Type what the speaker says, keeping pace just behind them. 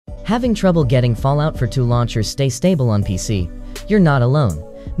Having trouble getting Fallout 4 launcher stay stable on PC? You're not alone.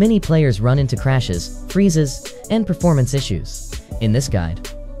 Many players run into crashes, freezes, and performance issues. In this guide,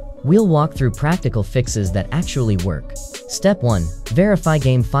 we'll walk through practical fixes that actually work. Step 1. Verify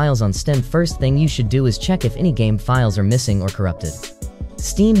game files on Steam. First thing you should do is check if any game files are missing or corrupted.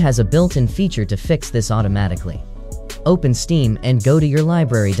 Steam has a built-in feature to fix this automatically. Open Steam and go to your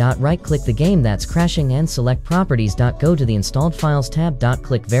library. Right-click the game that's crashing and select Properties. Go to the Installed Files tab.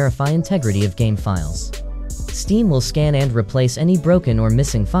 Click Verify Integrity of Game Files. Steam will scan and replace any broken or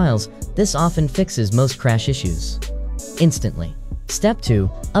missing files. This often fixes most crash issues instantly. Step 2.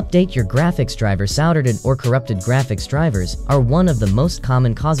 Update your graphics driver. Soldered or corrupted graphics drivers are one of the most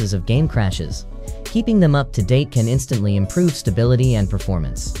common causes of game crashes. Keeping them up to date can instantly improve stability and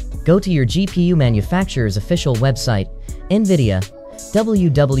performance. Go to your GPU manufacturer's official website, NVIDIA,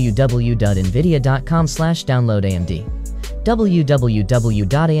 www.nvidia.com/download-AMD,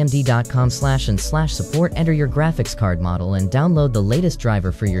 www.amd.com/and/support. Enter your graphics card model and download the latest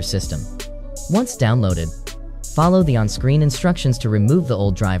driver for your system. Once downloaded, follow the on-screen instructions to remove the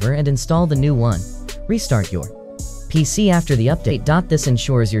old driver and install the new one. Restart your PC after the update. This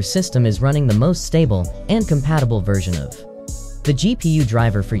ensures your system is running the most stable and compatible version of the GPU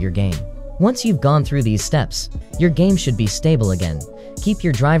driver for your game. Once you've gone through these steps, your game should be stable again. Keep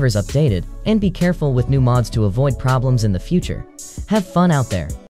your drivers updated and be careful with new mods to avoid problems in the future. Have fun out there.